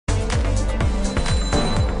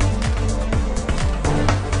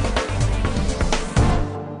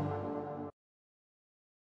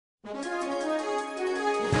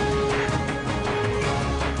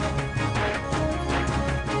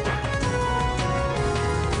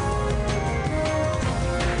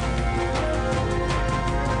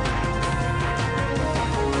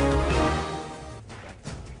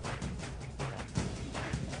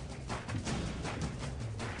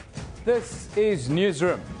This is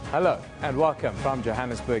Newsroom. Hello and welcome from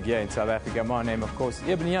Johannesburg here in South Africa. My name, of course,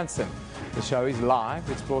 Eben Jansen. The show is live.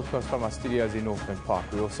 It's broadcast from our studios in Auckland Park.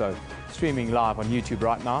 We're also streaming live on YouTube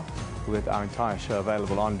right now with our entire show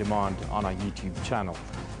available on demand on our YouTube channel.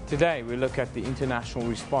 Today we look at the international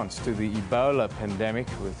response to the Ebola pandemic,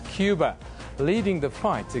 with Cuba leading the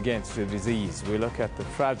fight against the disease. We look at the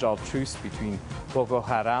fragile truce between Boko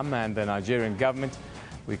Haram and the Nigerian government.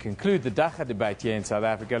 We conclude the Dakar debate here in South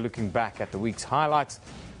Africa, looking back at the week's highlights.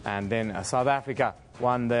 And then South Africa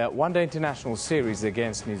won the one-day international series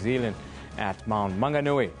against New Zealand at Mount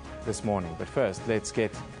Maunganui this morning. But first, let's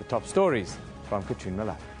get the top stories from Katrina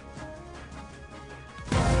Miller.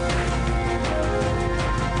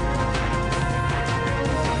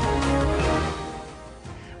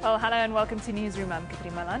 Well, hello and welcome to Newsroom. I'm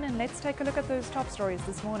Katrina Malan, and let's take a look at those top stories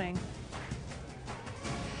this morning.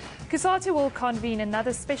 COSATU will convene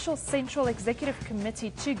another special Central Executive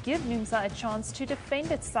Committee to give NUMSA a chance to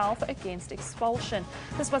defend itself against expulsion.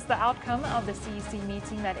 This was the outcome of the CEC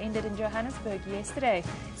meeting that ended in Johannesburg yesterday.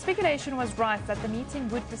 Speculation was rife that the meeting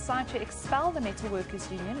would decide to expel the Metal Workers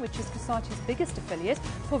Union, which is COSATU's biggest affiliate,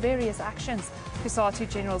 for various actions. COSATU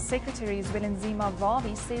General Secretary Zwelinzima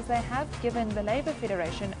Vavi says they have given the Labour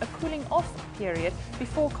Federation a cooling off period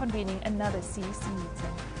before convening another CEC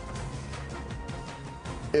meeting.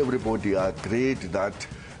 Everybody agreed that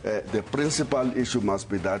the principal issue must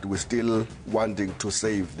be that we're still wanting to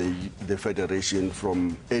save the Federation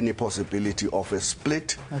from any possibility of a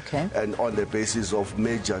split. Okay. And on the basis of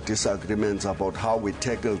major disagreements about how we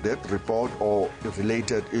tackle that report or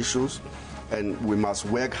related issues. And we must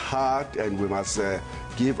work hard, and we must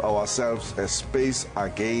give ourselves a space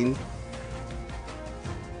again.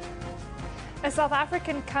 A South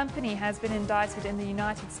African company has been indicted in the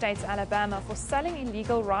United States, Alabama, for selling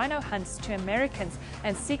illegal rhino hunts to Americans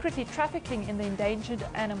and secretly trafficking in the endangered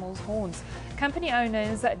animals' horns. Company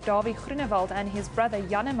owners Davie Groenewald and his brother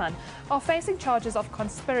Janneman are facing charges of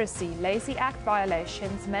conspiracy, Lazy Act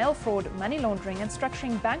violations, mail fraud, money laundering and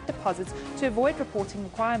structuring bank deposits to avoid reporting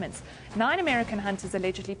requirements. 9 American hunters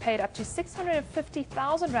allegedly paid up to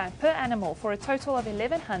 650,000 rand per animal for a total of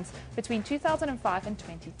 11 hunts between 2005 and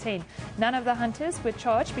 2010. None of the hunters were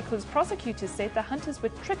charged because prosecutors said the hunters were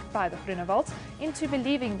tricked by the Groenewalds into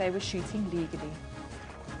believing they were shooting legally.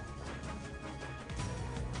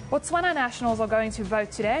 Botswana nationals are going to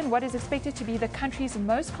vote today in what is expected to be the country's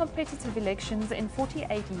most competitive elections in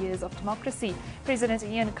 48 years of democracy. President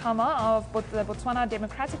Ian Khama of the Botswana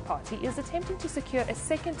Democratic Party is attempting to secure a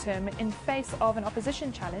second term in face of an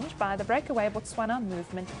opposition challenge by the breakaway Botswana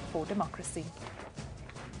Movement for Democracy.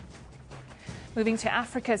 Moving to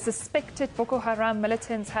Africa, suspected Boko Haram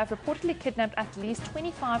militants have reportedly kidnapped at least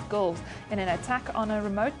 25 girls in an attack on a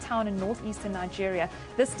remote town in northeastern Nigeria.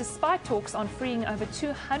 This despite talks on freeing over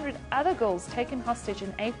 200 other girls taken hostage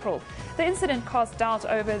in April. The incident cast doubt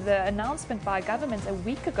over the announcement by government a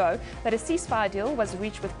week ago that a ceasefire deal was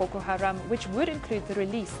reached with Boko Haram, which would include the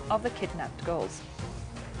release of the kidnapped girls.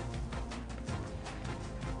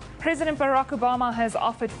 President Barack Obama has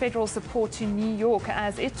offered federal support to New York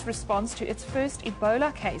as its response to its first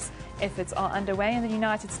Ebola case. Efforts are underway in the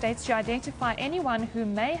United States to identify anyone who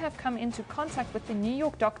may have come into contact with the New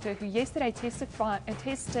York doctor who yesterday tested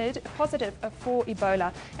positive for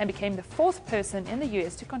Ebola and became the 4th person in the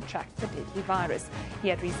U.S. to contract the deadly virus. He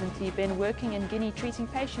had recently been working in Guinea treating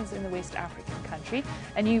patients in the West African country.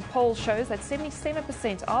 A new poll shows that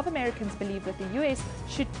 77% of Americans believe that the U.S.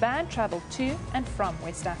 should ban travel to and from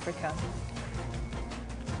West Africa.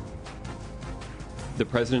 The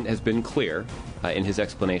president has been clear in his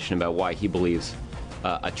explanation about why he believes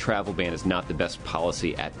a travel ban is not the best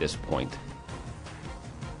policy at this point.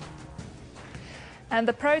 And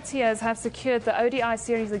the Proteas have secured the ODI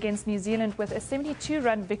series against New Zealand with a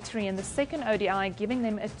 72-run victory in the second ODI, giving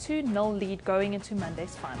them a 2-0 lead going into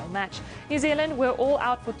Monday's final match. New Zealand were all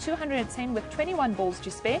out for 210 with 21 balls to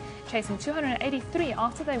spare, chasing 283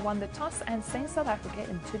 after they won the toss and sent South Africa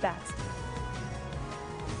into bat.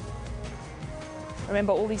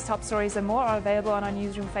 Remember, all these top stories and more are available on our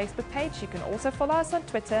Newsroom Facebook page. You can also follow us on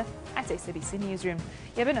Twitter at SABC Newsroom.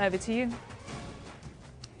 Eben, over to you.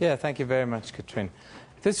 Yeah, thank you very much, Katrin.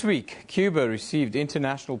 This week, Cuba received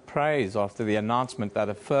international praise after the announcement that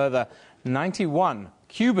a further 91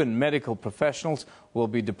 Cuban medical professionals will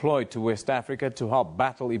be deployed to West Africa to help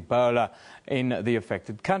battle Ebola in the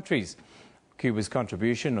affected countries. Cuba's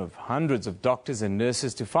contribution of hundreds of doctors and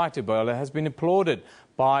nurses to fight Ebola has been applauded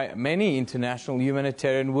by many international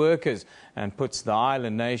humanitarian workers and puts the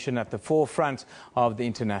island nation at the forefront of the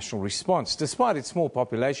international response. Despite its small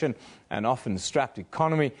population and often strapped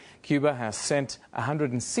economy, Cuba has sent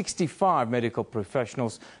 165 medical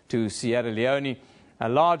professionals to Sierra Leone, a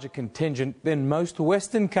larger contingent than most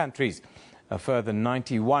Western countries. A further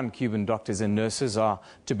 91 Cuban doctors and nurses are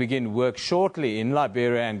to begin work shortly in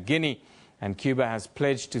Liberia and Guinea, and Cuba has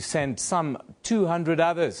pledged to send some 200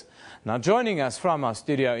 others. Now, joining us from our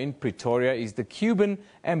studio in Pretoria is the Cuban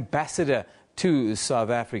ambassador to South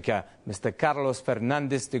Africa, Mr. Carlos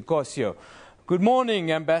Fernandez de Cosio. Good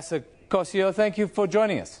morning, Ambassador Cosio. Thank you for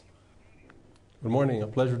joining us. Good morning. A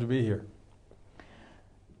pleasure to be here.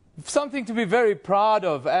 Something to be very proud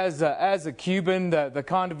of as a Cuban, the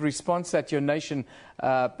kind of response that your nation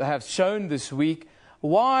have shown this week.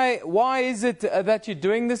 Why is it that you're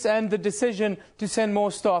doing this, and the decision to send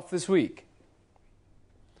more staff this week?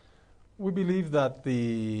 We believe that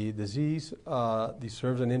the disease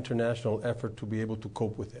deserves an international effort to be able to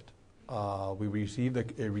cope with it. We received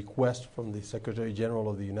a request from the Secretary General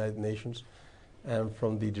of the United Nations and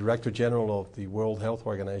from the Director General of the World Health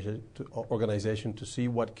Organization to see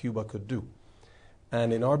what Cuba could do.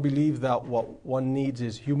 And in our belief that what one needs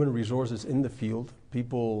is human resources in the field,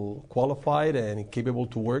 people qualified and capable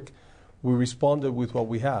to work, we responded with what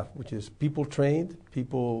we have, which is people trained,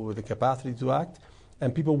 people with the capacity to act,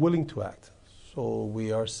 and people willing to act. So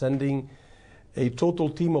we are sending a total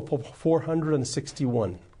team of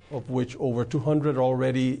 461, of which over 200 are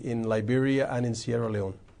already in Liberia and in Sierra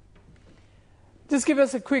Leone. Just give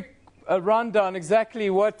us a quick rundown exactly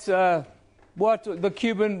what the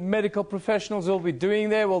Cuban medical professionals will be doing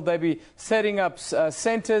there. Will they be setting up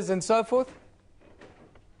centers and so forth?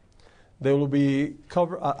 They will be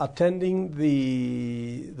attending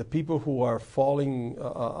the people who are falling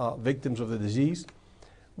victims of the disease,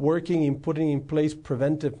 working in putting in place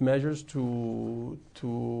preventive measures to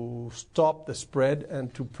stop the spread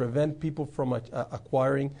and to prevent people from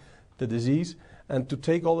acquiring the disease, and to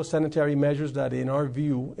take all the sanitary measures that, in our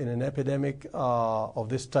view, in an epidemic of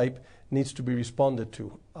this type, needs to be responded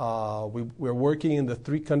to. We're working in the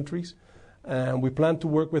 3 countries, and we plan to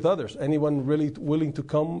work with others. Anyone really willing to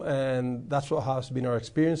come, and that's what has been our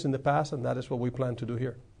experience in the past, and that is what we plan to do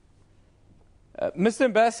here. Mr.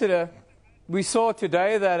 Ambassador, we saw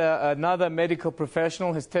today that another medical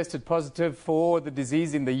professional has tested positive for the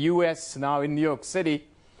disease in the U.S., now in New York City.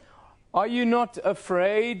 Are you not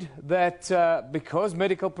afraid that because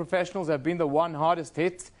medical professionals have been the one hardest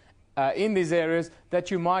hit in these areas,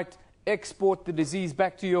 that you might export the disease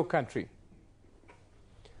back to your country?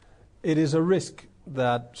 It is a risk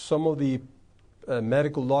that some of the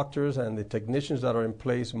medical doctors and the technicians that are in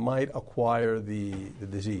place might acquire the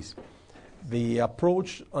disease. The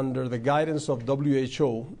approach under the guidance of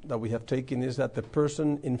WHO that we have taken is that the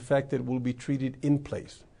person infected will be treated in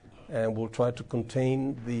place, and we'll try to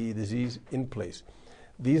contain the disease in place.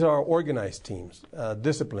 These are organized teams,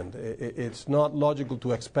 disciplined. It's not logical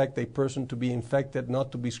to expect a person to be infected,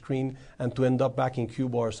 not to be screened, and to end up back in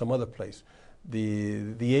Cuba or some other place.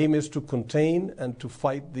 The aim is to contain and to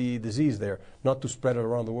fight the disease there, not to spread it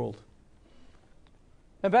around the world.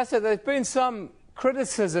 Ambassador, there's been some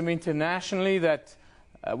criticism internationally that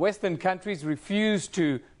Western countries refuse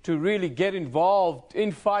to really get involved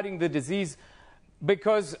in fighting the disease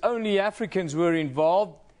because only Africans were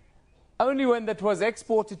involved. Only when that was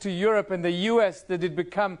exported to Europe and the US did it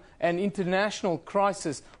become an international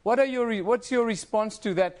crisis. What's your response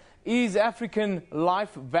to that? Is African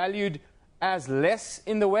life valued as less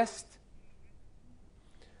in the West?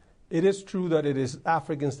 It is true that it is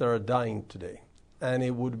Africans that are dying today. And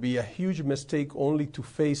it would be a huge mistake only to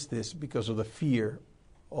face this because of the fear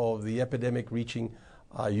of the epidemic reaching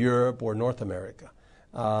Europe or North America.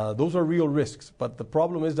 Those are real risks, but the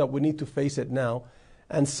problem is that we need to face it now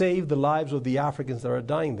and save the lives of the Africans that are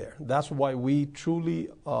dying there. That's why we truly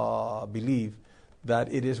believe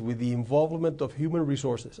that it is with the involvement of human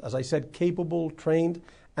resources, as I said, capable, trained,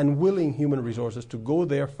 and willing human resources to go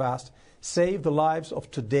there fast, save the lives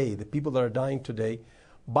of today, the people that are dying today,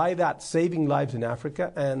 by that saving lives in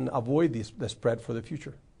Africa and avoid the spread for the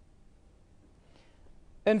future.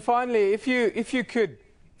 And finally, if you could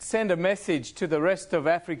send a message to the rest of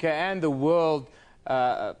Africa and the world,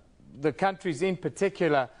 the countries in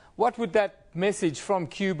particular, what would that message from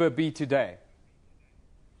Cuba be today?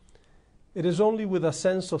 It is only with a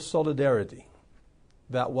sense of solidarity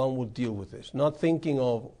that one would deal with this, not thinking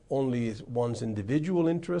of only one's individual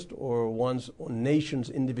interest or one's nation's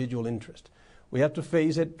individual interest. We have to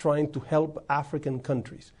face it trying to help African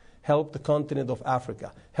countries, help the continent of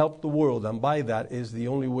Africa, help the world, and by that is the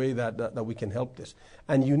only way that we can help this.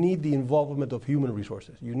 And you need the involvement of human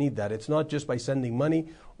resources. You need that. It's not just by sending money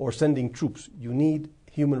or sending troops. You need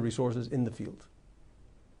human resources in the field.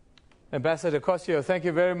 Ambassador Cosio, thank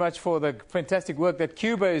you very much for the fantastic work that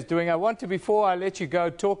Cuba is doing. I want to, before I let you go,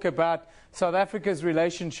 talk about South Africa's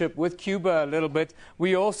relationship with Cuba a little bit.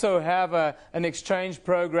 We also have an exchange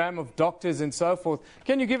program of doctors and so forth.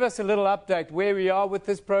 Can you give us a little update where we are with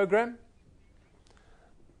this program?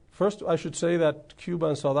 First, I should say that Cuba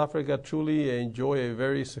and South Africa truly enjoy a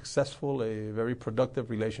very successful, a very productive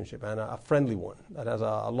relationship, and a friendly one that has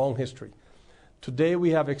a long history. Today we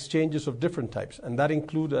have exchanges of different types, and that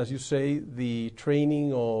include, as you say, the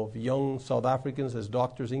training of young South Africans as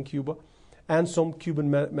doctors in Cuba, and some Cuban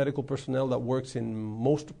medical personnel that works in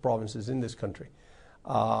most provinces in this country.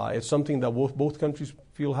 It's something that both countries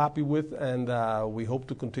feel happy with, and we hope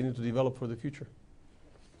to continue to develop for the future.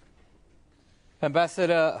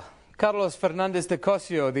 Ambassador Carlos Fernandez de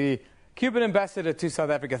Cosio, the Cuban ambassador to South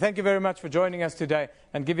Africa, thank you very much for joining us today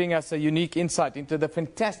and giving us a unique insight into the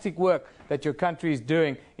fantastic work that your country is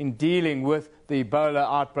doing in dealing with the Ebola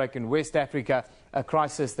outbreak in West Africa, a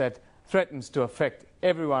crisis that threatens to affect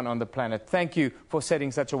everyone on the planet. Thank you for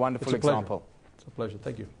setting such a wonderful example. It's a pleasure.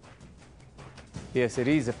 Thank you. Yes, it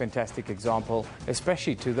is a fantastic example,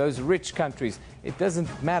 especially to those rich countries. It doesn't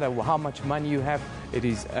matter how much money you have. It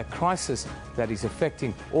is a crisis that is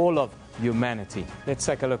affecting all of humanity. Let's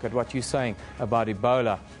take a look at what you're saying about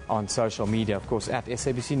Ebola on social media. Of course, at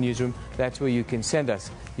SABC Newsroom, that's where you can send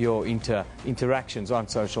us your interactions on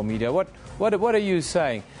social media. What are you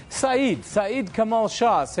saying? Saeed Kamal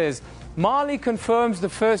Shah says, Mali confirms the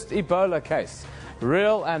first Ebola case.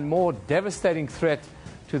 Real and more devastating threat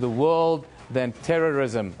to the world than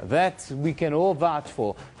terrorism. That we can all vouch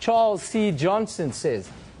for. Charles C. Johnson says,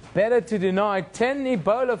 better to deny 10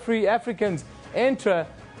 Ebola-free Africans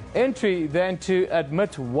entry than to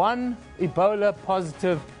admit one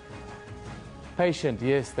Ebola-positive patient.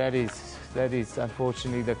 Yes, that is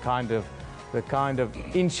unfortunately the kind of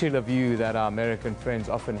insular view that our American friends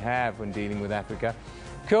often have when dealing with Africa.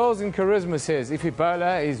 Curls and Charisma says, if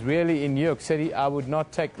Ebola is really in New York City, I would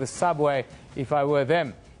not take the subway if I were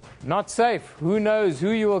them. Not safe. Who knows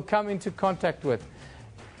who you will come into contact with?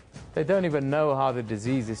 They don't even know how the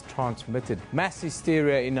disease is transmitted. Mass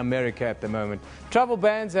hysteria in America at the moment. Travel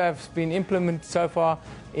bans have been implemented so far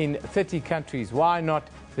in 30 countries. Why not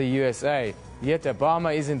the USA? Yet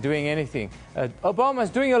Obama isn't doing anything.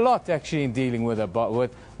 Obama's doing a lot, actually, in dealing with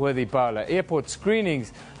Ebola. Airport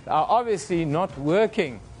screenings are obviously not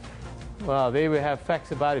working. Well, there we have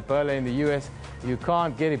facts about Ebola in the US. You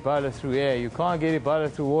can't get Ebola through air. You can't get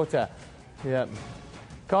Ebola through water. Yeah.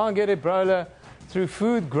 Can't get Ebola through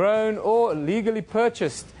food grown or legally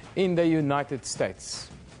purchased in the United States.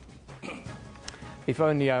 If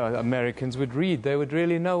only our Americans would read, they would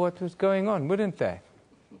really know what was going on, wouldn't they?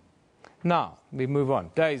 Now, we move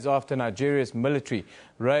on. Days after Nigeria's military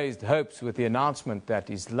raised hopes with the announcement that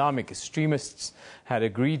Islamic extremists had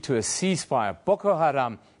agreed to a ceasefire, Boko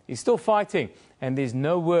Haram is still fighting, and there's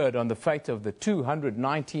no word on the fate of the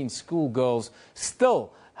 219 schoolgirls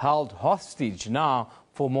still held hostage now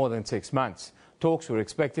for more than 6 months. Talks were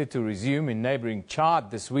expected to resume in neighboring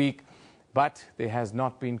Chad this week, but there has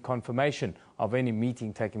not been confirmation of any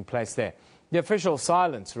meeting taking place there. The official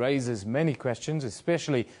silence raises many questions,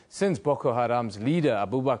 especially since Boko Haram's leader,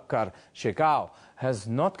 Abubakar Shekau, has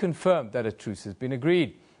not confirmed that a truce has been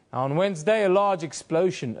agreed. On Wednesday, a large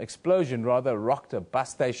explosion rocked a bus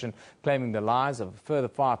station, claiming the lives of a further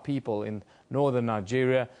 5 people in northern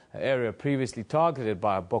Nigeria, an area previously targeted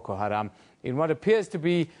by Boko Haram, in what appears to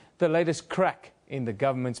be the latest crack in the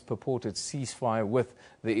government's purported ceasefire with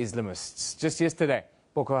the Islamists. Just yesterday,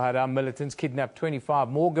 Boko Haram militants kidnapped 25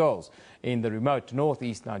 more girls in the remote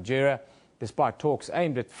northeast Nigeria. Despite talks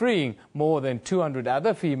aimed at freeing more than 200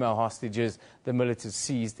 other female hostages the militants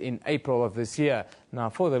seized in April of this year. Now,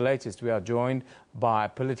 for the latest, we are joined by a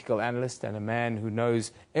political analyst and a man who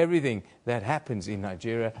knows everything that happens in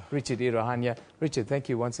Nigeria, Richard Irohanya. Richard, thank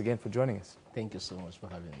you once again for joining us. Thank you so much for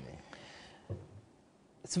having me.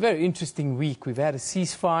 It's a very interesting week. We've had a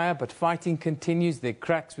ceasefire, but fighting continues. There are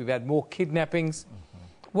cracks. We've had more kidnappings.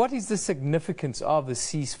 What is the significance of the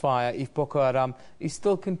ceasefire if Boko Haram is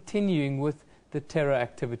still continuing with the terror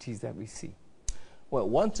activities that we see? Well,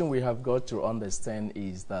 one thing we have got to understand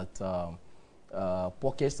is that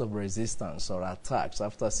pockets of resistance or attacks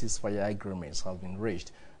after ceasefire agreements have been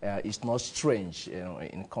reached. It's not strange,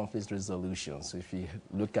 in conflict resolution. So if you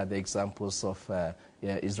look at the examples of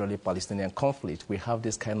Israeli-Palestinian conflict, we have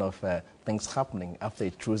this kind of things happening after a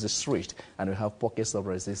truce is reached, and we have pockets of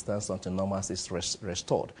resistance until normalcy is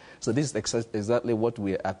restored. So this is exactly what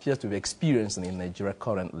we appear to be experiencing in Nigeria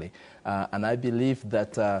currently. And I believe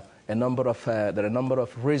that there are a number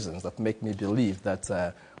of reasons that make me believe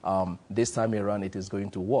that this time around it is going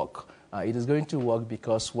to work. It is going to work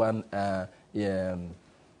because one, the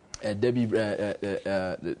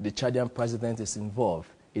Chadian president is involved,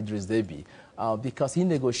 Idris Deby, because he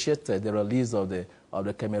negotiated the release of the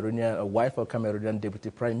Cameroonian wife of Cameroonian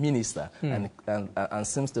deputy prime minister, and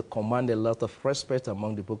seems to command a lot of respect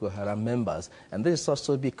among the Boko Haram members. And this is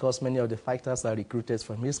also because many of the fighters are recruited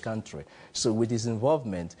from his country. So with his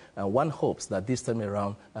involvement, one hopes that this time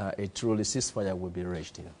around a truly ceasefire will be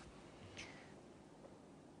reached here.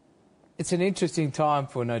 It's an interesting time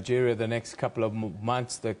for Nigeria the next couple of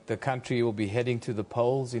months. The country will be heading to the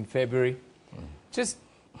polls in February. Just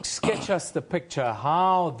sketch us the picture,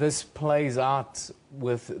 how this plays out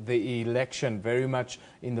with the election very much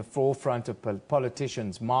in the forefront of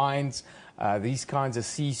politicians' minds, these kinds of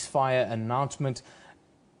ceasefire announcements.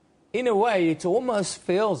 In a way, it almost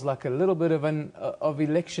feels like a little bit of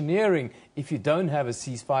electioneering if you don't have a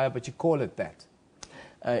ceasefire, but you call it that.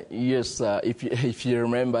 Yes, if you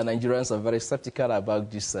remember, Nigerians are very skeptical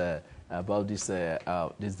about this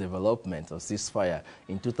development of ceasefire.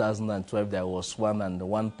 In 2012, there was one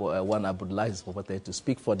Abdullah is purported to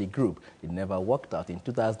speak for the group. It never worked out. In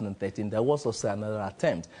 2013, there was also another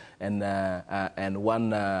attempt, and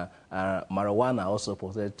one Marwana also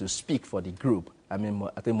purported to speak for the group. I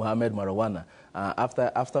think Mohammed Marwana.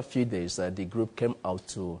 After a few days, the group came out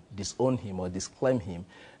to disown him or disclaim him,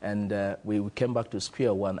 and we came back to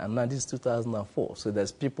square one, and now this is 2004. So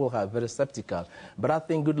there's people who are very skeptical. But I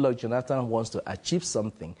think Goodluck Jonathan wants to achieve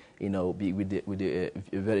something, in a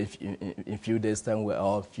few days' time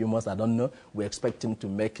or a few months, I don't know. We expect him to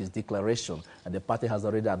make his declaration, and the party has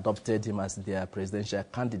already adopted him as their presidential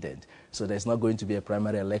candidate. So there's not going to be a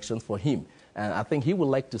primary election for him. And I think he would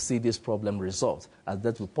like to see this problem resolved, as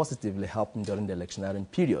that will positively help him during the electioneering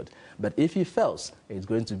period. But if he fails, it's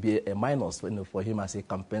going to be a minus for him as he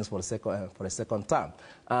campaigns for a second term.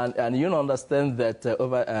 And you understand that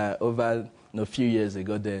over a few years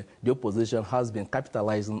ago, the opposition has been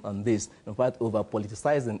capitalizing on this, in fact, over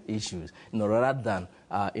politicizing issues, rather than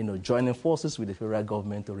joining forces with the federal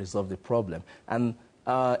government to resolve the problem. And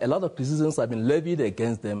a lot of criticisms have been levied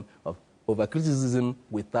against them over criticism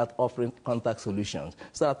without offering contact solutions.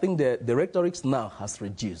 So I think the rhetoric now has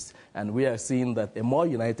reduced, and we are seeing that a more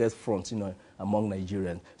united front, among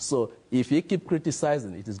Nigerians. So if you keep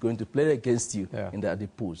criticizing, it is going to play against you in the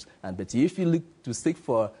polls. But if you look to seek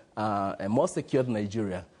for a more secure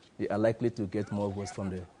Nigeria, you are likely to get more votes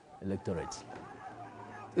from the electorate.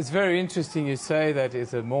 It's very interesting you say that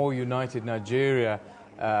it's a more united Nigeria.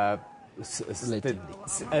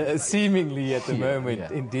 Seemingly at the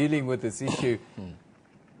moment in dealing with this issue.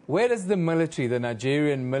 Where does the military, the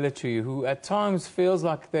Nigerian military, who at times feels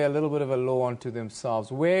like they're a little bit of a law unto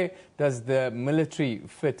themselves, where does the military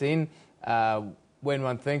fit in when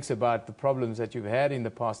one thinks about the problems that you've had in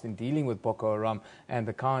the past in dealing with Boko Haram and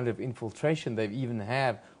the kind of infiltration they even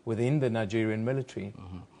have within the Nigerian military?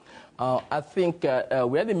 I think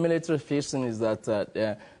where the military facing is that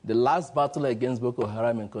the last battle against Boko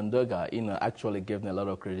Haram in Kondoga, actually gave them a lot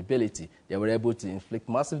of credibility. They were able to inflict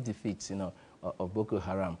massive defeats, of Boko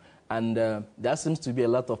Haram. And there seems to be a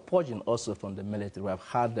lot of purging also from the military. We have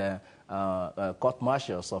had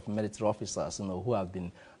court-martials of military officers, who have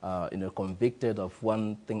been, convicted of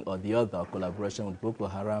one thing or the other, collaboration with Boko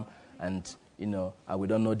Haram, and we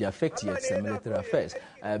don't know the effect yet, the military affairs.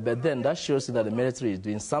 But then that shows that the military is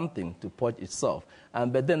doing something to purge itself.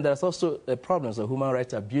 But then there's also problems of human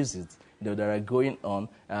rights abuses that are going on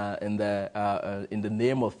in the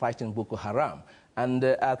name of fighting Boko Haram. And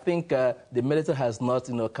I think the military has not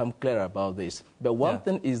come clear about this. But one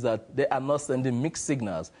thing is that they are not sending mixed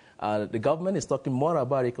signals. The government is talking more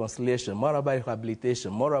about reconciliation, more about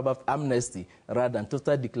rehabilitation, more about amnesty, rather than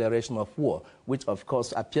total declaration of war, which, of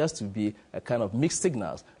course, appears to be a kind of mixed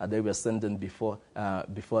signals that they were sending before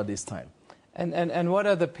this time. And what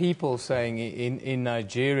are the people saying in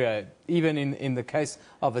Nigeria, even in the case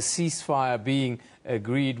of a ceasefire being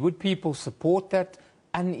agreed? Would people support that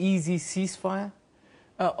uneasy ceasefire?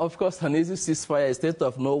 Of course, an easy ceasefire, a state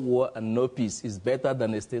of no war and no peace, is better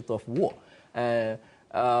than a state of war.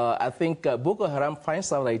 I think Boko Haram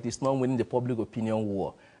finds out that it is not winning the public opinion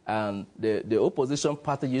war. And the opposition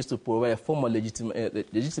party used to provide a formal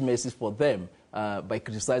legitimacy for them by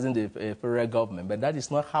criticizing the federal government, but that is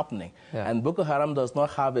not happening. Yeah. And Boko Haram does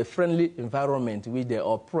not have a friendly environment in which they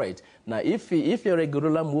operate. Now, if you're a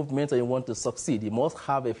guerrilla movement and you want to succeed, you must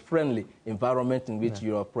have a friendly environment in which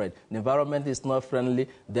you operate. The environment is not friendly.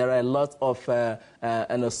 There are a lot of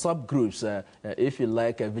subgroups, if you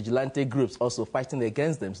like, vigilante groups also fighting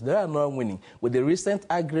against them. So they are not winning. With the recent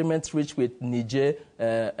agreements reached with Niger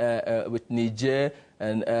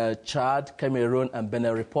and Chad, Cameroon, and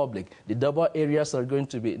Benin Republic, the double areas are going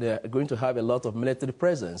to have a lot of military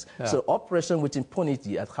presence. Yeah. So operation with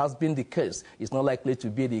impunity, as has been the case, is not likely to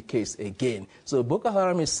be the case again. So Boko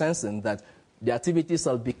Haram is sensing that the activities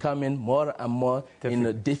are becoming more and more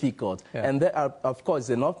difficult. Yeah. And there are, of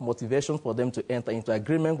course, enough motivation for them to enter into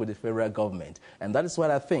agreement with the federal government. And that is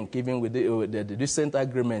what I think, even with the recent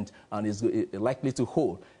agreement, and is likely to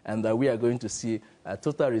hold, and that we are going to see a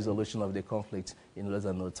total resolution of the conflict in less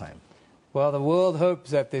than no time. Well, the world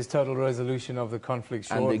hopes that there's total resolution of the conflict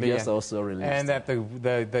shortly. And the girls are also released. And that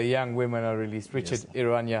the young women are released. Richard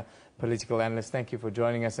Irwanya, political analyst, thank you for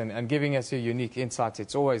joining us and giving us your unique insights.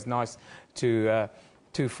 It's always nice to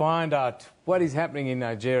find out what is happening in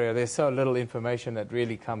Nigeria. There's so little information that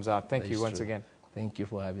really comes out. Thank you once again. Thank you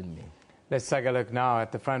for having me. Let's take a look now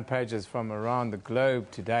at the front pages from around the globe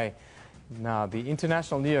today. Now, the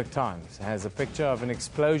International New York Times has a picture of an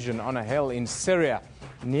explosion on a hill in Syria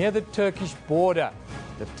near the Turkish border,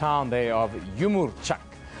 the town there of Yumurchak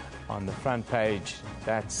on the front page.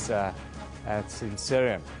 That's in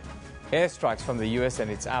Syria. Airstrikes from the US and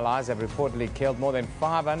its allies have reportedly killed more than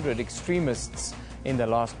 500 extremists in the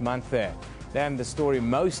last month there. Then the story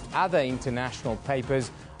most other international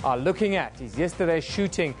papers are looking at is yesterday's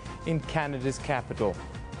shooting in Canada's capital.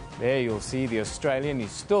 There you'll see the Australian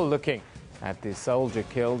is still looking at the soldier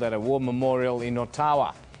killed at a war memorial in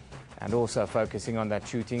Ottawa. And also focusing on that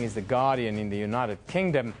shooting is The Guardian in the United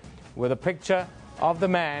Kingdom with a picture of the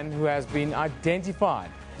man who has been identified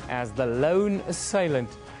as the lone assailant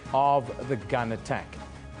of the gun attack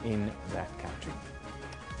in that country.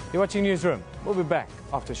 You're watching Newsroom. We'll be back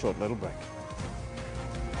after a short little break.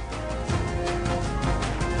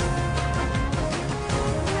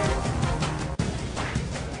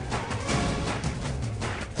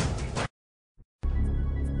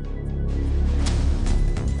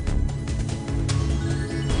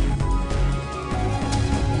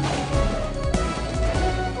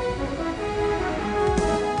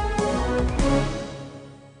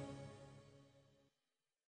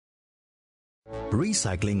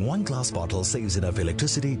 Recycling one glass bottle saves enough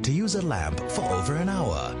electricity to use a lamp for over an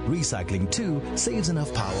hour. Recycling 2 saves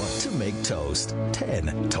enough power to make toast.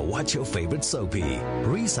 10 to watch your favorite soapy.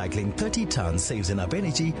 Recycling 30 tons saves enough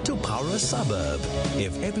energy to power a suburb.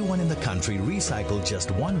 If everyone in the country recycled just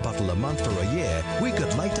one bottle a month for a year, we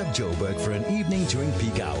could light up Joburg for an evening during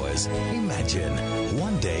peak hours. Imagine,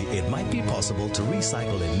 one day it might be possible to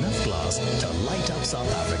recycle enough glass to light up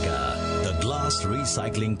South Africa. The Glass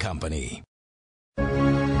Recycling Company.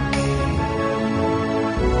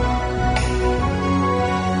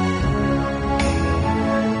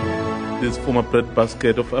 This former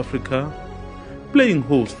breadbasket of Africa, playing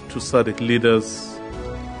host to SADC leaders.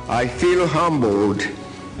 I feel humbled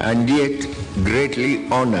and yet greatly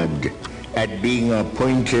honored at being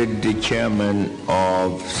appointed the chairman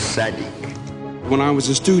of SADC. When I was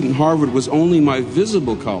a student, Harvard was only my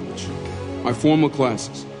visible college, my formal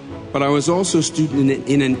classes. But I was also a student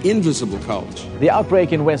in an invisible college. The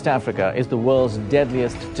outbreak in West Africa is the world's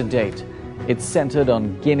deadliest to date. It's centered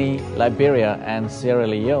on Guinea, Liberia, and Sierra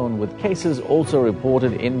Leone, with cases also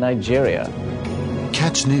reported in Nigeria.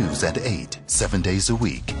 Catch news at 8, 7 days a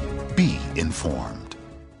week. Be informed.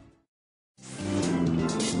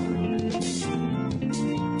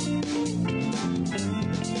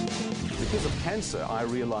 Because of cancer, I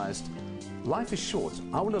realized life is short.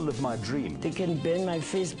 I want to live my dream. They can bend my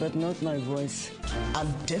face, but not my voice.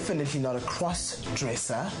 I'm definitely not a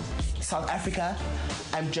cross-dresser. South Africa,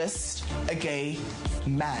 I'm just a gay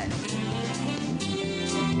man.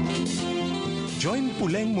 Join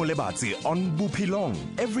Puleng Molebatsi on Bupilong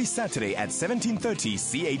every Saturday at 17:30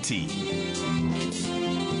 CAT.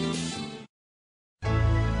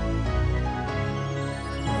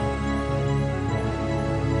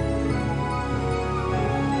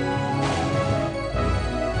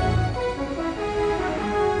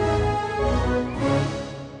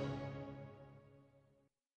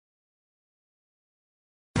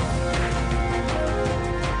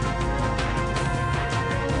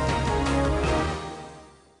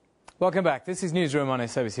 Welcome back. This is Newsroom on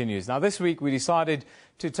SABC News. Now, this week we decided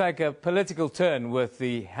to take a political turn with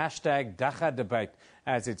the hashtag Dagga debate,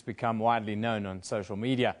 as it's become widely known on social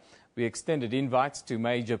media. we extended invites to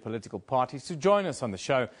major political parties to join us on the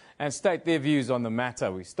show and state their views on the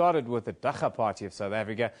matter. We started with the Dagga Party of South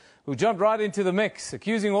Africa, who jumped right into the mix,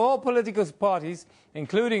 accusing all political parties,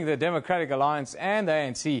 including the Democratic Alliance and the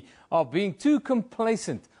ANC, of being too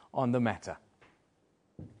complacent on the matter.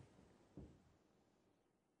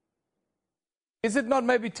 Is it not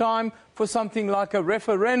maybe time for something like a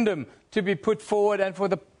referendum to be put forward and for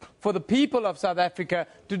the people of South Africa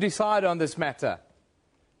to decide on this matter?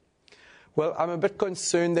 Well, I'm a bit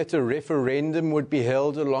concerned that a referendum would be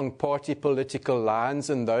held along party political lines,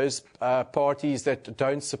 and those parties that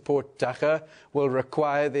don't support Dagga will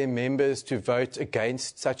require their members to vote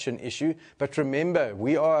against such an issue. But remember,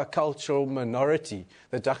 we are a cultural minority.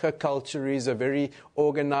 The Dagga culture is a very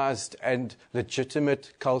organized and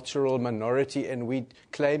legitimate cultural minority, and we're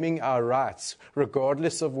claiming our rights,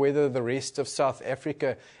 regardless of whether the rest of South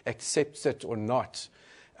Africa accepts it or not.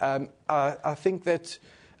 I think that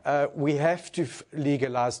we have to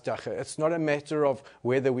legalize Dagga. It's not a matter of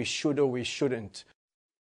whether we should or we shouldn't.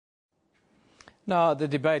 Now, the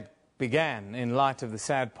debate began in light of the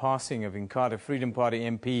sad passing of Inkatha Freedom Party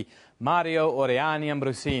MP Mario Oriani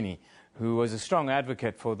Ambrosini, who was a strong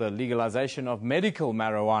advocate for the legalization of medical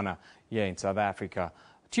marijuana here in South Africa.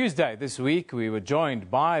 Tuesday this week, we were joined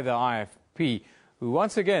by the IFP, who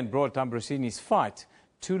once again brought Ambrosini's fight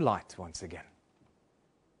to light once again.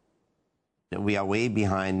 We are way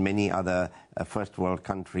behind many other first world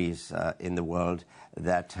countries in the world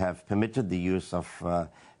that have permitted the use of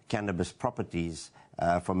cannabis properties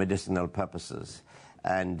for medicinal purposes.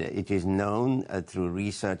 And it is known through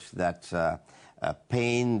research that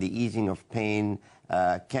pain, the easing of pain,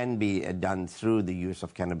 can be done through the use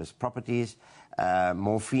of cannabis properties.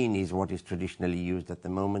 Morphine is what is traditionally used at the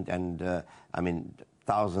moment, and I mean,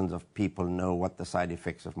 thousands of people know what the side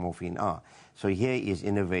effects of morphine are. So here is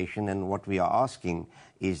innovation, and what we are asking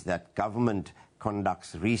is that government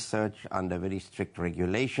conducts research under very strict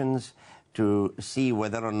regulations to see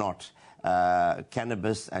whether or not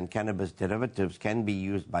cannabis and cannabis derivatives can be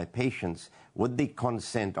used by patients with the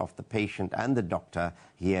consent of the patient and the doctor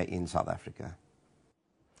here in South Africa.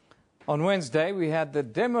 On Wednesday, we had the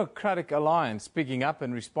Democratic Alliance speaking up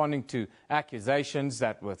and responding to accusations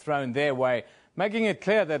that were thrown their way, making it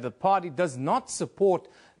clear that the party does not support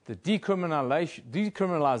the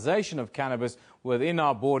decriminalization of cannabis within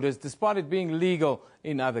our borders, despite it being legal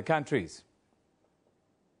in other countries.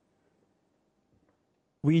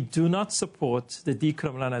 We do not support the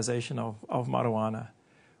decriminalization of marijuana.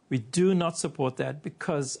 We do not support that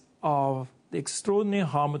because of the extraordinary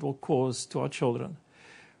harm it will cause to our children.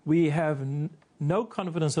 We have no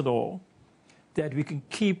confidence at all that we can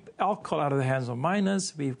keep alcohol out of the hands of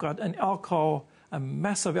minors. We've got a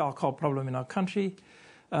massive alcohol problem in our country.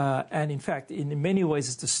 And in fact, in many ways,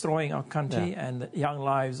 it's destroying our country and the young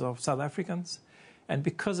lives of South Africans. And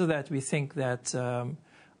because of that, we think that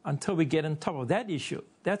until we get on top of that issue,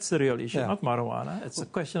 that's the real issue, not marijuana. It's a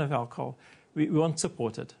question of alcohol. We won't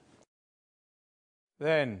support it.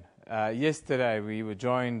 Then, yesterday, we were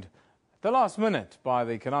joined at the last minute by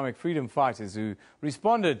the economic freedom fighters who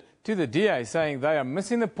responded to the DA, saying they are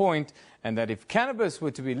missing the point and that if cannabis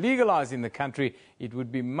were to be legalized in the country, it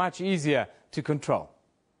would be much easier to control.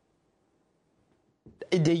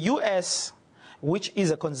 The U.S., which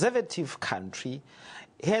is a conservative country,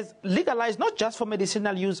 has legalized not just for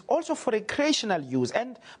medicinal use, also for recreational use.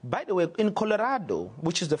 And by the way, in Colorado,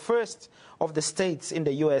 which is the first of the states in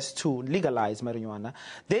the U.S. to legalize marijuana,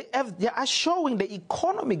 they are showing the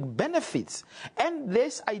economic benefits. And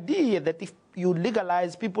this idea that if you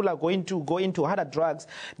legalize, people are going to go into harder drugs,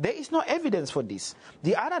 there is no evidence for this.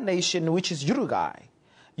 The other nation, which is Uruguay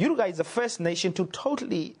is the first nation to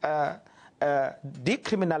totally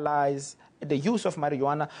decriminalize the use of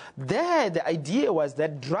marijuana. There, the idea was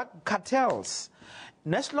that drug cartels,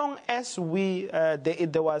 as long as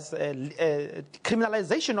there was a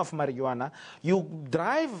criminalization of marijuana, you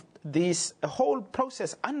drive this whole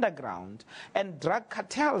process underground, and drug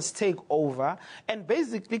cartels take over and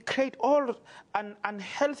basically create all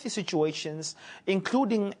unhealthy situations,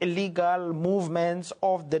 including illegal movements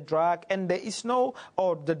of the drug, and there is no,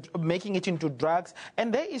 or making it into drugs,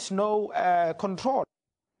 and there is no control.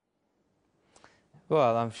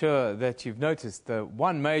 Well, I'm sure that you've noticed the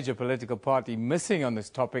one major political party missing on this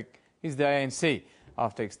topic is the ANC.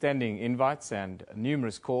 After extending invites and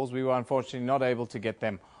numerous calls, we were unfortunately not able to get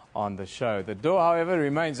them on the show. The door, however,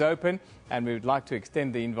 remains open, and we would like to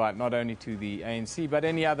extend the invite not only to the ANC, but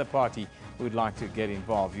any other party who would like to get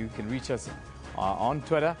involved. You can reach us on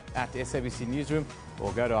Twitter at SABC Newsroom,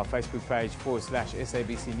 or go to our Facebook page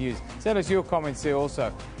 /SABC News. Send us your comments there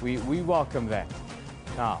also. We welcome that.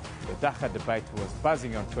 Now, the Dagga debate was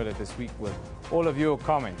buzzing on Twitter this week with all of your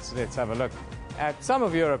comments. Let's have a look at some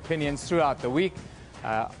of your opinions throughout the week.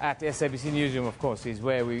 At SABC Newsroom, of course, is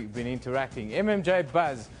where we've been interacting. MMJ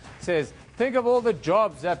Buzz says, think of all the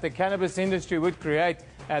jobs that the cannabis industry would create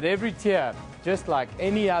at every tier, just like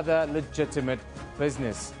any other legitimate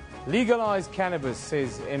business. Legalize cannabis,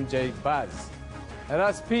 says MJ Buzz.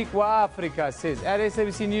 Raspik Wa Africa says, at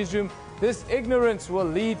SABC Newsroom, this ignorance will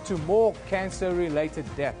lead to more cancer-related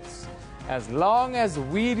deaths. As long as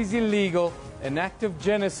weed is illegal, an act of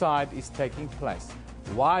genocide is taking place.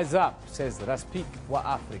 Wise up, says Raspik Wa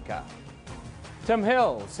Africa. Tim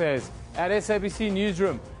Hill says, at SABC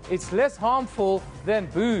Newsroom, it's less harmful than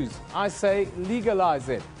booze. I say legalize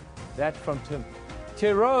it. That from Tim.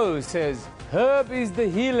 Thero says, herb is the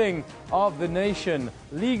healing of the nation.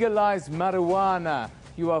 Legalize marijuana.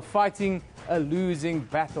 You are fighting a losing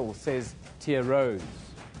battle, says Thero.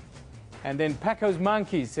 And then Paco's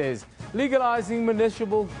Monkey says, legalizing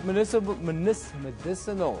medicinal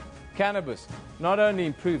cannabis not only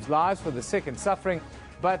improves lives for the sick and suffering,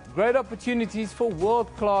 but great opportunities for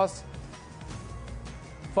world-class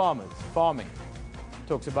farming.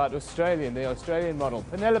 Talks about the Australian model.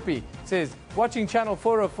 Penelope says, watching Channel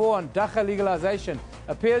 404 on Dagga legalization,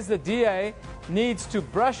 appears the DA needs to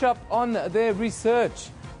brush up on their research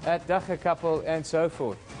at Dagga couple and so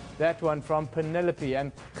forth. That one from Penelope.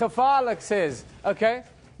 And Gevaarlijk says, okay,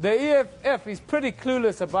 the EFF is pretty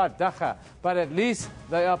clueless about Dagga, but at least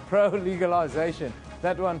they are pro-legalization.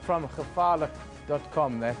 That one from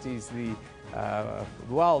gevaarlijk.com. That is the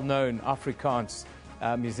well-known Afrikaans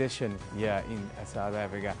musician here in South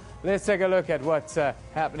Africa. Let's take a look at what's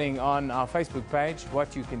happening on our Facebook page,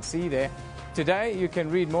 what you can see there. Today, you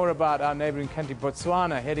can read more about our neighboring country,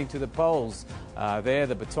 Botswana, heading to the polls. There,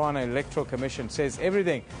 the Botswana Electoral Commission says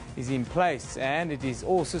everything is in place and it is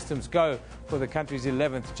all systems go for the country's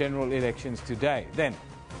 11th general elections today. Then,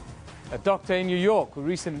 a doctor in New York who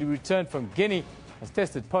recently returned from Guinea has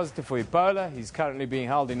tested positive for Ebola. He's currently being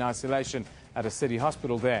held in isolation at a city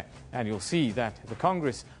hospital there. And you'll see that the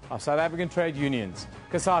Congress of South African Trade Unions,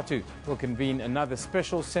 COSATU, will convene another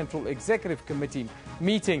special Central Executive Committee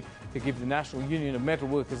meeting to give the National Union of Metal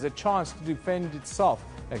Workers a chance to defend itself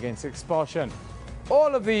against expulsion.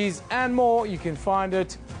 All of these and more, you can find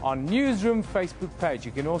it on Newsroom Facebook page.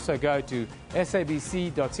 You can also go to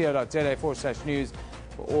sabc.co.za/news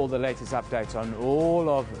for all the latest updates on all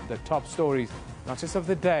of the top stories, not just of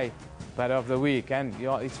the day, but of the week. And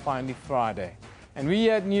it's finally Friday. And we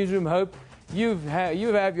at Newsroom hope you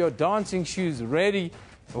have your dancing shoes ready,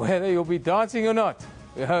 whether you'll be dancing or not.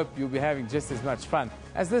 We hope you'll be having just as much fun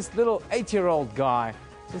as this little 8-year-old guy.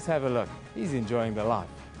 Just have a look. He's enjoying the life.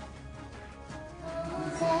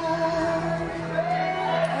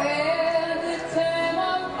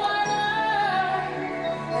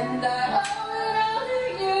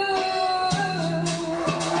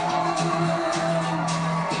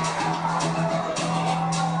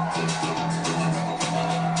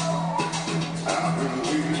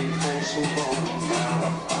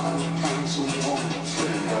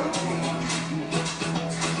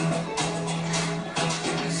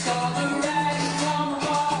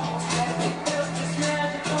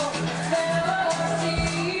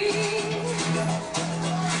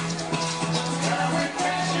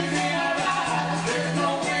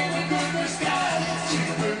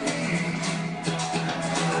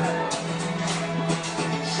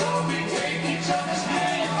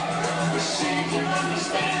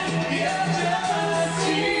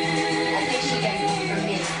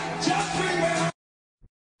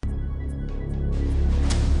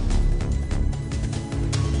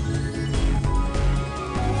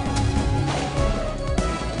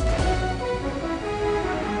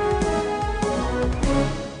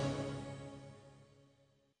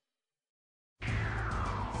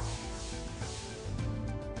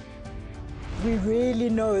 We really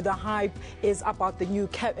know the hype is about the new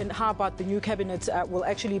and how about the new cabinet will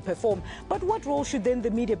actually perform. But what role should then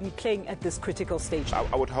the media be playing at this critical stage?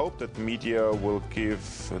 I would hope that the media will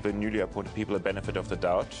give the newly appointed people a benefit of the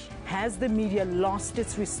doubt. Has the media lost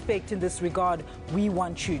its respect in this regard? We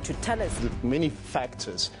want you to tell us. The many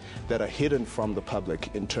factors that are hidden from the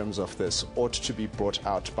public in terms of this ought to be brought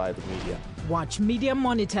out by the media. Watch Media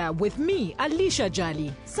Monitor with me, Alicia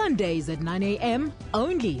Jali, Sundays at 9 a.m.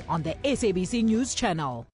 only on the SABC News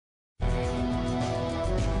channel.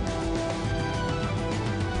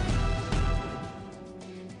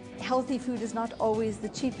 Healthy food is not always the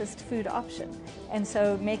cheapest food option, and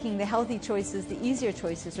so making the healthy choices, the easier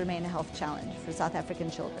choices, remain a health challenge for South African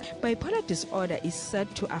children. Bipolar disorder is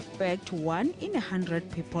said to affect 1 in 100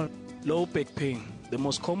 people. Low back pain, The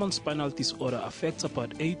most common spinal disorder affects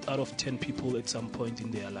about 8 out of 10 people at some point in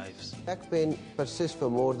their lives. Back pain persists for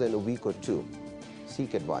more than a week or two.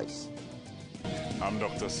 Seek advice. I'm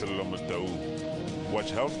Dr. Sello Matau.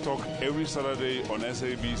 Watch Health Talk every Saturday on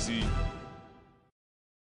SABC.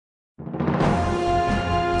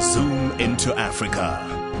 Zoom into Africa.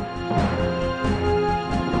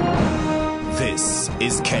 This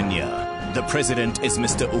is Kenya. The president is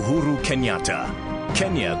Mr. Uhuru Kenyatta.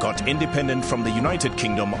 Kenya got independent from the United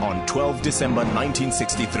Kingdom on 12 December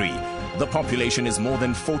 1963. The population is more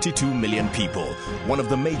than 42 million people. One of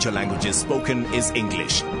the major languages spoken is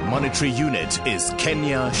English. Monetary unit is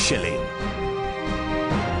Kenya shilling.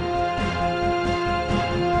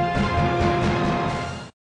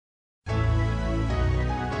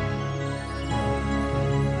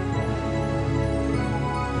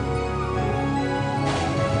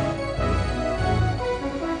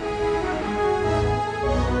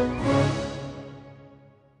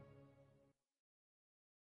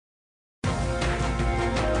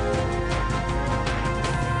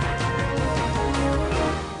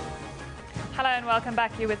 Welcome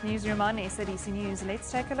back here with Newsroom on SABC News.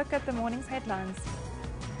 Let's take a look at the morning's headlines.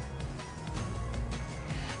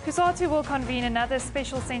 COSATU will convene another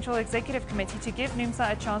special Central Executive Committee to give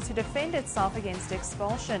NUMSA a chance to defend itself against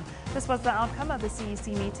expulsion. This was the outcome of the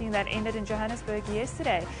CEC meeting that ended in Johannesburg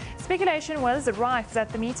yesterday. Speculation was rife that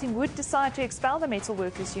the meeting would decide to expel the Metal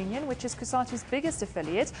Workers Union, which is COSATU's biggest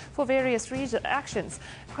affiliate, for various actions.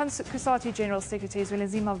 COSATU General Secretary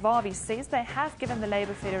Zwelithini Vavi says they have given the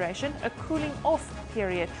Labour Federation a cooling off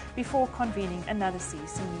period before convening another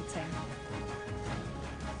CEC meeting.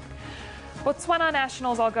 Botswana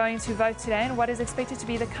nationals are going to vote today in what is expected to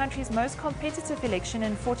be the country's most competitive election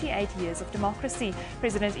in 48 years of democracy.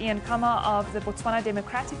 President Ian Khama of the Botswana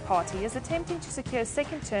Democratic Party is attempting to secure a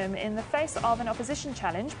second term in the face of an opposition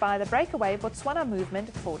challenge by the breakaway Botswana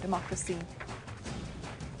Movement for Democracy.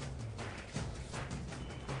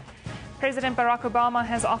 President Barack Obama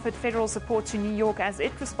has offered federal support to New York as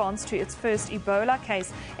it responds to its first Ebola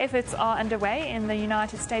case. Efforts are underway in the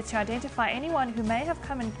United States to identify anyone who may have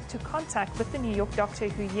come into contact with the New York doctor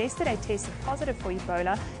who yesterday tested positive for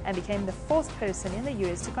Ebola and became the fourth person in the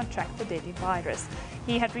U.S. to contract the deadly virus.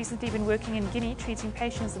 He had recently been working in Guinea treating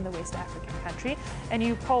patients in the West African country. A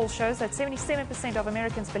new poll shows that 77% of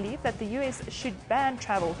Americans believe that the U.S. should ban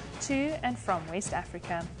travel to and from West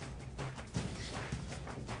Africa.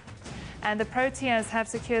 And the Proteas have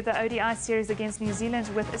secured the ODI series against New Zealand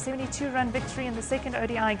with a 72-run victory in the second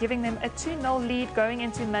ODI, giving them a 2-0 lead going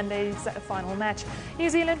into Monday's final match.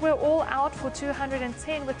 New Zealand were all out for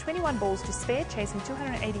 210 with 21 balls to spare, chasing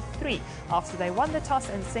 283 after they won the toss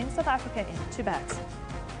and sent South Africa in to bat.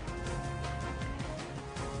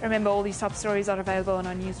 Remember, all these top stories are available on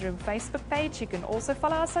our Newsroom Facebook page. You can also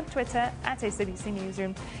follow us on Twitter at SABC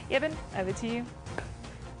Newsroom. Eben, over to you.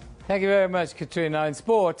 Thank you very much, Katrina. In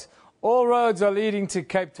sport, all roads are leading to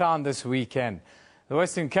Cape Town this weekend. The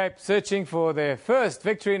Western Cape searching for their first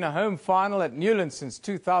victory in a home final at Newlands since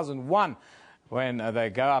 2001, when they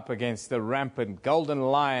go up against the rampant Golden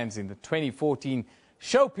Lions in the 2014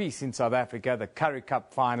 showpiece in South Africa, the Currie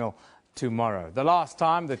Cup final tomorrow. The last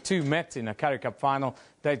time the two met in a Currie Cup final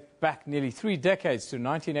dates back nearly 3 decades to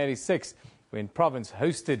 1986, when Province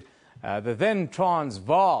hosted the then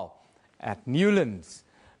Transvaal at Newlands.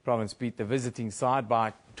 Province beat the visiting side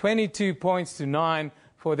by 22 points to 9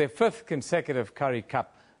 for their 5th consecutive Currie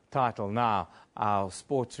Cup title. Now, our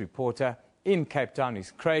sports reporter in Cape Town is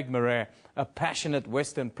Craig Murray, a passionate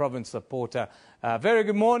Western Province supporter. Very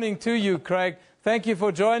good morning to you, Craig. Thank you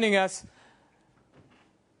for joining us.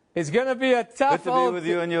 It's going to be a tough... Good to be with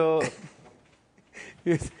you and your...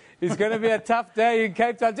 It's going to be a tough day in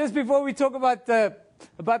Cape Town. Just before we talk about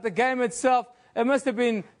the game itself, it must have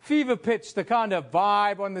been fever pitch, the kind of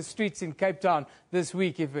vibe on the streets in Cape Town this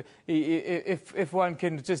week, if one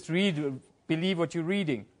can just believe what you're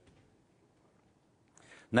reading.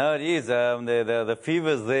 No, it is. The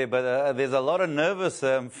fever's there, but there's a lot of nervous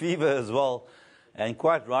fever as well, and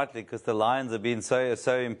quite rightly, because the Lions have been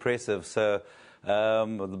so impressive. So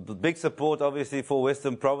big support, obviously, for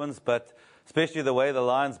Western Province, but especially the way the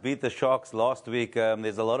Lions beat the Sharks last week,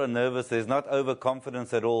 there's a lot of nervous. There's not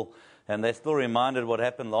overconfidence at all. And they're still reminded what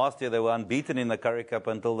happened last year. They were unbeaten in the Currie Cup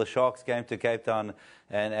until the Sharks came to Cape Town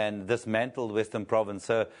and dismantled Western Province.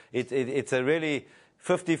 So it's a really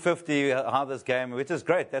 50-50 how this game, which is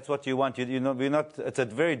great. That's what you want. It's a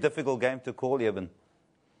very difficult game to call, Eben.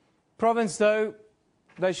 Province, though,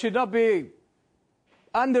 they should not be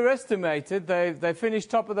underestimated. They finished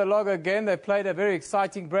top of the log again. They played a very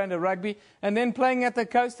exciting brand of rugby. And then playing at the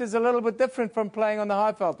coast is a little bit different from playing on the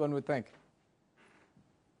Highveld, one would think.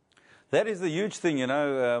 That is the huge thing, you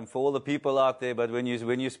know, for all the people out there. But when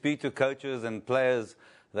you speak to coaches and players,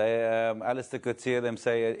 Alistair could hear them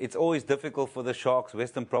say it's always difficult for the Sharks,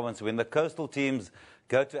 Western Province, when the coastal teams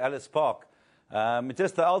go to Ellis Park.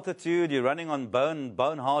 Just the altitude, you're running on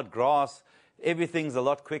bone-hard grass. Everything's a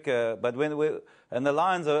lot quicker. But and the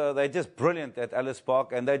Lions they're just brilliant at Ellis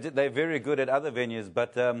Park, and they're very good at other venues.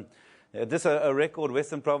 But just a record,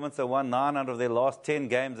 Western Province have won 9 out of their last 10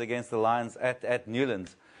 games against the Lions at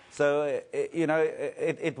Newlands. So, you know,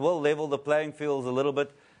 it will level the playing fields a little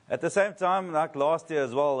bit. At the same time, like last year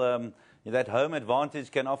as well, that home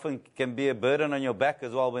advantage can be a burden on your back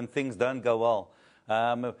as well when things don't go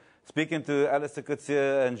well. Speaking to Alistair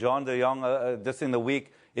Coetzee and Jean de Jong just in the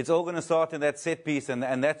week, it's all going to start in that set piece,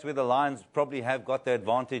 and that's where the Lions probably have got the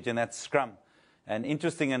advantage in that scrum. And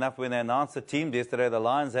interesting enough, when they announced the team yesterday, the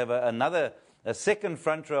Lions have a second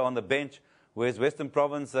front row on the bench, whereas Western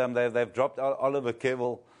Province, they've dropped Oliver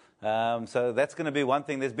Kevel. So that's going to be one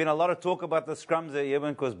thing. There's been a lot of talk about the scrums there,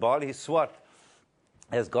 even because Barley Swart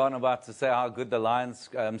has gone about to say how good the Lions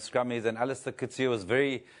scrum is, and Alistair Coetzee was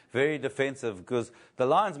very, very defensive, because the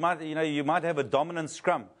Lions you might have a dominant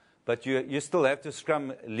scrum, but you still have to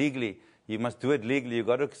scrum legally. You must do it legally. You've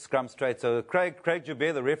got to scrum straight. So Craig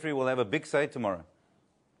Joubert, the referee, will have a big say tomorrow.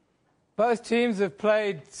 Both teams have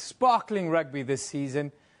played sparkling rugby this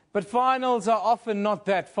season, but finals are often not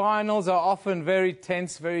that. Finals are often very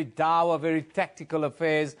tense, very dour, very tactical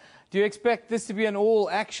affairs. Do you expect this to be an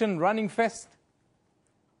all-action running fest?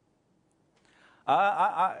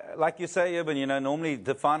 Like you say, Eben, you know, normally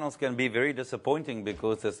the finals can be very disappointing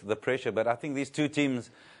because there's the pressure. But I think these two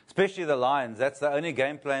teams, especially the Lions, that's the only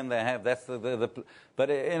game plan they have. That's But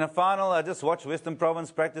in a final, I just watch Western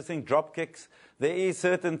Province practicing drop kicks. There is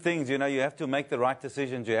certain things, you know, you have to make the right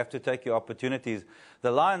decisions. You have to take your opportunities.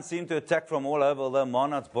 The Lions seem to attack from all over, although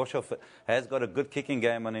Marnards Boshoff has got a good kicking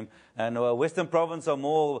game on him. And Western Province are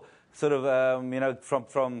more sort of, you know,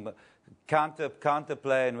 from counter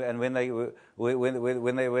play, and when they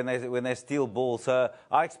steal balls. So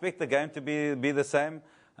I expect the game to be the same.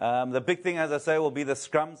 The big thing, as I say, will be the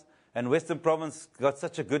scrums. And Western Province got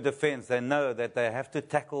such a good defence. They know that they have to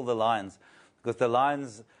tackle the Lions, because the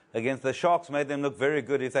Lions against the Sharks made them look very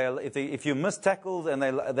good. If you miss tackles and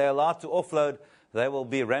they're allowed to offload, they will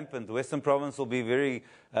be rampant. Western Province will be very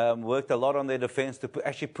worked a lot on their defence to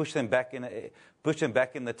actually push them back in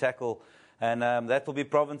the tackle. And that will be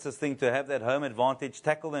Province's thing, to have that home advantage,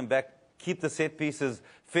 tackle them back, keep the set pieces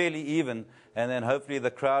fairly even, and then hopefully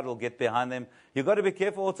the crowd will get behind them. You've got to be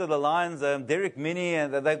careful also, the Lions, Derek Minnie,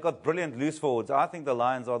 and they've got brilliant loose forwards. I think the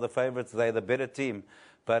Lions are the favourites. They're the better team.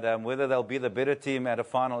 But whether they'll be the better team at a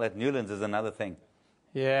final at Newlands is another thing.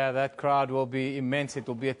 Yeah, that crowd will be immense. It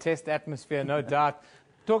will be a test atmosphere, no doubt.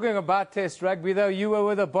 Talking about test rugby, though, you were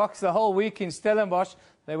with the Boks the whole week in Stellenbosch.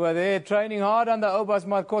 They were there training hard on the Obas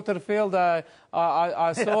Markotterfield.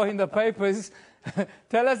 I saw in the papers.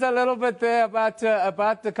 Tell us a little bit there about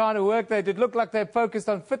the kind of work they did. Look like they focused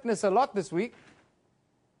on fitness a lot this week.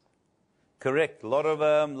 Correct. A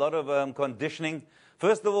lot of conditioning.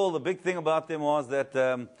 First of all, the big thing about them was that,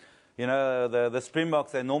 you know, the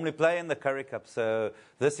Springboks, they normally play in the Currie Cup. So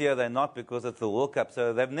this year they're not, because it's the World Cup.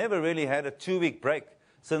 So they've never really had a 2-week break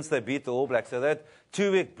since they beat the All Blacks. So that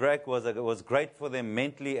 2-week break was great for them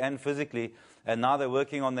mentally and physically. And now they're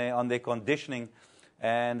working on their conditioning.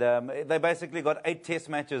 And they basically got 8 test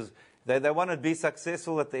matches. They want to be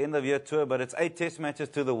successful at the end of year tour, but it's 8 test matches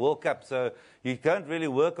to the World Cup. So you don't really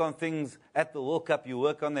work on things at the World Cup, you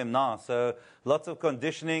work on them now. So lots of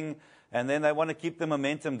conditioning, and then they want to keep the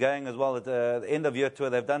momentum going as well. At the end of year tour,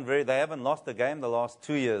 they haven't lost a game the last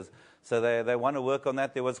 2 years. So they want to work on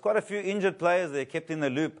that. There was quite a few injured players they kept in the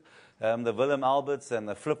loop. The Willem Alberts and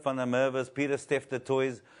the Flip van der Merwes, Peter Steff de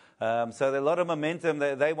Toys. So there's a lot of momentum.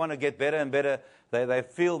 They want to get better and better. They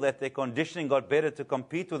feel that their conditioning got better to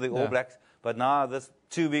compete with the All Blacks. But now this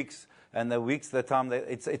 2 weeks and the weeks, the time,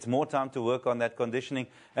 it's more time to work on that conditioning.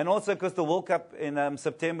 And also because the World Cup in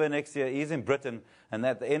September next year is in Britain, and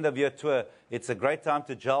at the end of year tour, it's a great time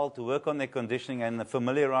to gel, to work on their conditioning and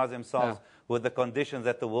familiarize themselves with the conditions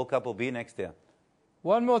that the World Cup will be next year.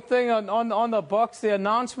 One more thing on the Boks. The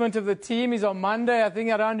announcement of the team is on Monday, I think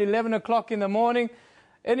around 11 o'clock in the morning.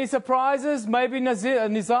 Any surprises? Maybe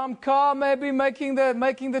Nizam Khan maybe making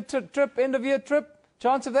the trip, end of year trip?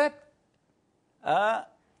 Chance of that?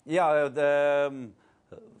 Yeah,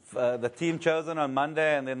 the team chosen on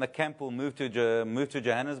Monday, and then the camp will move to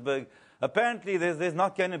Johannesburg. Apparently, there's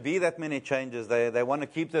not going to be that many changes. They want to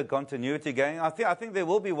keep the continuity going. I think there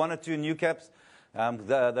will be 1 or 2 new caps.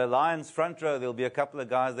 The Lions front row, there'll be a couple of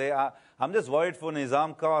guys there. I'm just worried for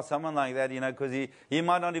Nizam Kar, someone like that, because he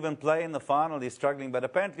might not even play in the final. He's struggling. But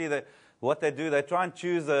apparently what they do, they try and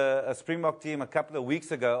choose a Springbok team a couple of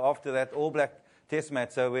weeks ago after that All Black Test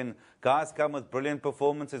match. So when guys come with brilliant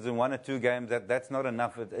performances in 1 or 2 games, that's not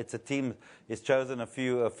enough. It's a team is chosen a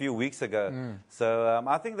few weeks ago. So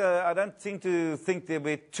I think I don't seem to think there'll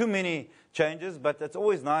be too many changes, but it's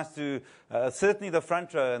always nice to certainly the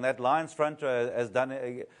front row, and that Lions front row has done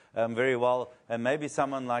it very well. And maybe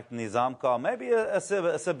someone like Nizam Kar, maybe a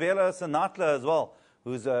Sabelo Sinatla as well,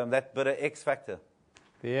 who's that bit of X factor.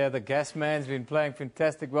 Yeah, the gas man's been playing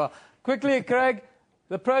fantastic well. Quickly, Craig.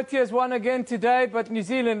 The Proteas won again today, but New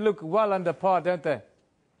Zealand look well under par, don't they?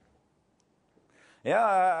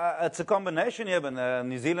 Yeah, it's a combination here, but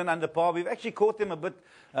New Zealand under par. We've actually caught them a bit,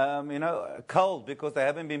 cold because they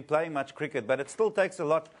haven't been playing much cricket, but it still takes a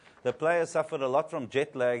lot. The players suffered a lot from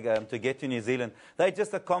jet lag to get to New Zealand. They're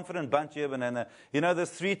just a confident bunch here, and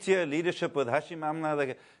this 3-tier leadership with Hashim Amla,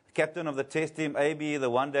 the captain of the Test team, AB, the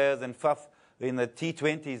One-Dayers, and Faf in the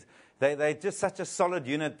T20s. They're just such a solid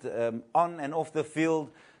unit on and off the field.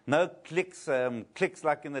 No clicks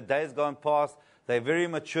like in the days gone past. They're very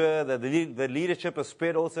mature. The leadership is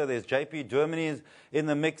spread also. There's JP Germany in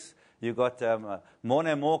the mix. You've got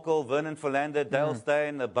Morne Morkel, Vernon Philander, Dale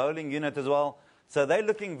Steyn, the bowling unit as well. So they're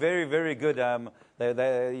looking very, very good.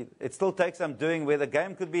 It still takes some doing where the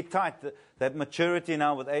game could be tight. That maturity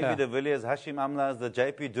now with AB de Villiers, Hashim Amlas, the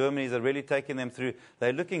JP Germanys are really taking them through.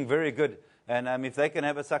 They're looking very good. And if they can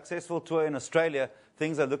have a successful tour in Australia,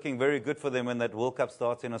 things are looking very good for them when that World Cup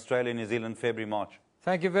starts in Australia, New Zealand, February, March.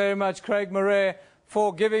 Thank you very much, Craig Murray,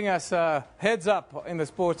 for giving us a heads up in the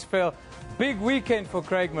sports field. Big weekend for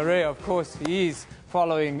Craig Murray. Of course, he is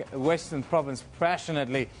following Western Province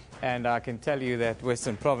passionately. And I can tell you that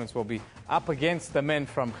Western Province will be up against the men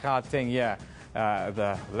from Gauteng here.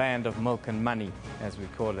 The land of milk and money, as we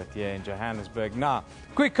call it here in Johannesburg. Now,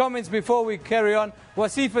 quick comments before we carry on.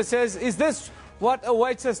 Wasifa says, is this what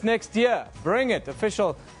awaits us next year? Bring it.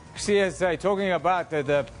 Official CSA talking about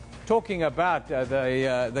the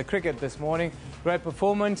cricket this morning. Great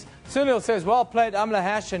performance. Sunil says, well played, Amla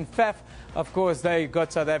Hash and Faf. Of course, they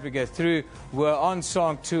got South Africa through, were on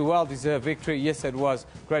song to well-deserved victory. Yes, it was.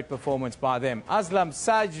 Great performance by them. Aslam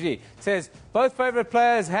Sajri says, both favourite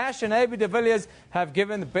players, Hash and AB de Villiers, have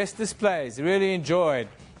given the best displays. Really enjoyed.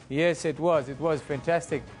 Yes, it was. It was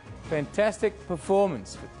fantastic. Fantastic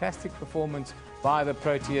performance. Fantastic performance by the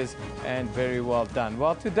Proteas, and very well done.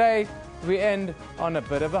 Well, today we end on a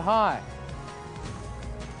bit of a high.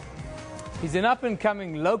 He's an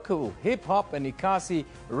up-and-coming local hip-hop and Ikasi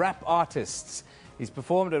rap artist. He's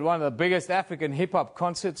performed at one of the biggest African hip-hop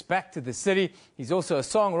concerts back to the city. He's also a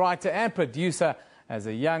songwriter and producer. As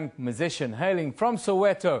a young musician hailing from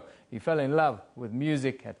Soweto, he fell in love with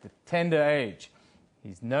music at the tender age.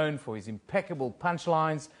 He's known for his impeccable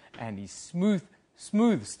punchlines and his smooth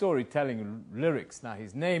storytelling lyrics. Now,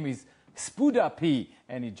 his name is Spuda P,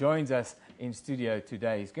 and he joins us in studio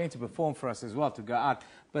today. He's going to perform for us as well to go out.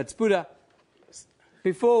 But Spuda,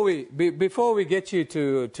 before we get you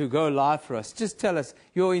to go live for us, just tell us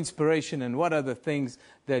your inspiration and what are the things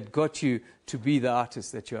that got you to be the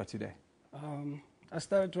artist that you are today. I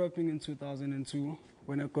started rapping in 2002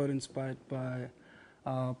 when I got inspired by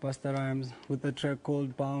Busta Rhymes with a track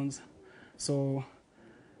called Bounce. So,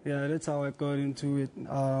 yeah, that's how I got into it.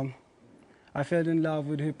 I fell in love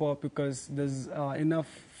with hip-hop because there's enough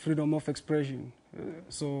freedom of expression.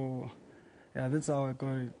 So, yeah, that's how I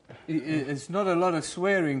got it. It's not a lot of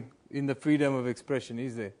swearing in the freedom of expression,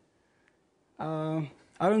 is there? I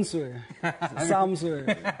don't swear. Some swear.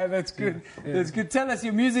 That's good. Yeah. That's good. Tell us,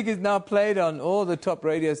 your music is now played on all the top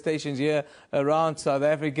radio stations here around South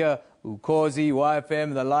Africa, Ukhozi,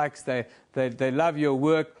 YFM, the likes. They love your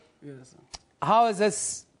work. Yes. How has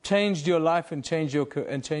this changed your life and changed your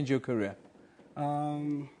career?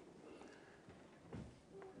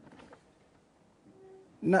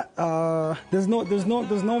 There's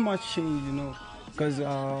no much change, you know, because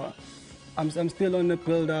I'm still on the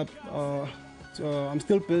build up. So I'm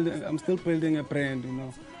still building a brand, you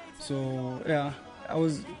know. So yeah,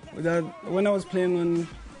 when I was playing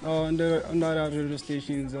on the other radio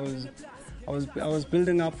stations, I was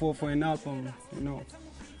building up for an album, you know.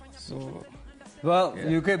 So well, yeah.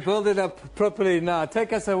 You can build it up properly now.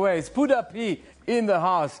 Take us away. Spuda P in the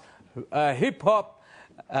house, hip hop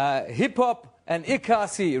and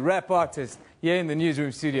Ikasi rap artist here in the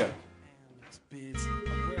Newsroom studio. Spit,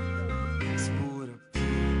 Spuda P,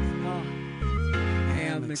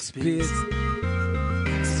 and spit,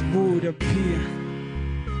 Spuda P.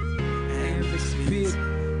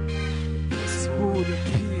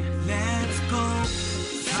 Let's go.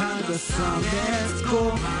 Sandra Sam, let's go.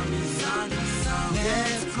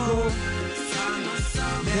 Let's go.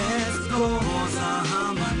 Let's go.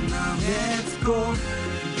 Let's go.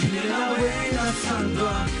 Gilela wena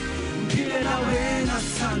Sandra. Gilela wena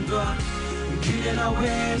Sandra. Gilela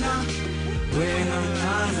wena. Wena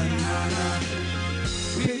na.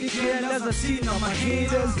 Pretty girl as I seen on my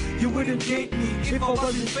haters. You wouldn't date me if I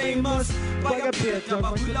wasn't famous. But I bet I'm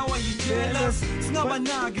why you jealous. It's not my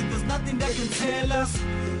noggin, there's nothing that can tell us.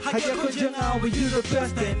 I get what you now, but you the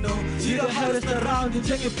best I know. You the hottest around and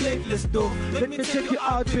check your playlist though. Let me check you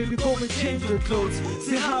out, baby, go and change your clothes.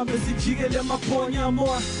 See how messy jiggle in my ponya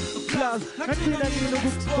more. Plus, I feel I need a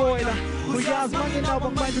good spoiler. We guys money now,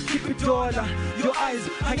 but mind to keep it dollar. Your eyes,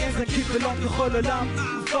 I guess I keep it on the whole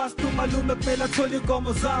alarm. Fast to my loom, I told you come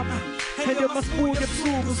as I'm. And you must move the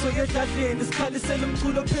proof, so you're that in this kind of selling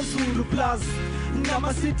to the pencil plus.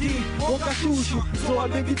 Nama City, Boca Shushu, so I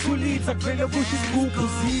make it 2 liters, I bring the bushes, Google,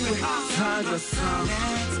 zero. Sandra Sam,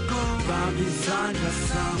 let's go. Bobby Sandra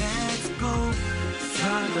Sam, let's go.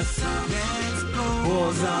 Sandra Sam, let's go.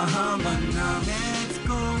 Boza Hamana, let's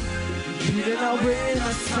go. Gilela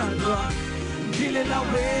wena Sandra. Gilela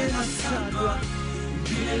wena Sandra.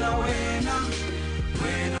 Gilela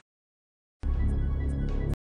wena.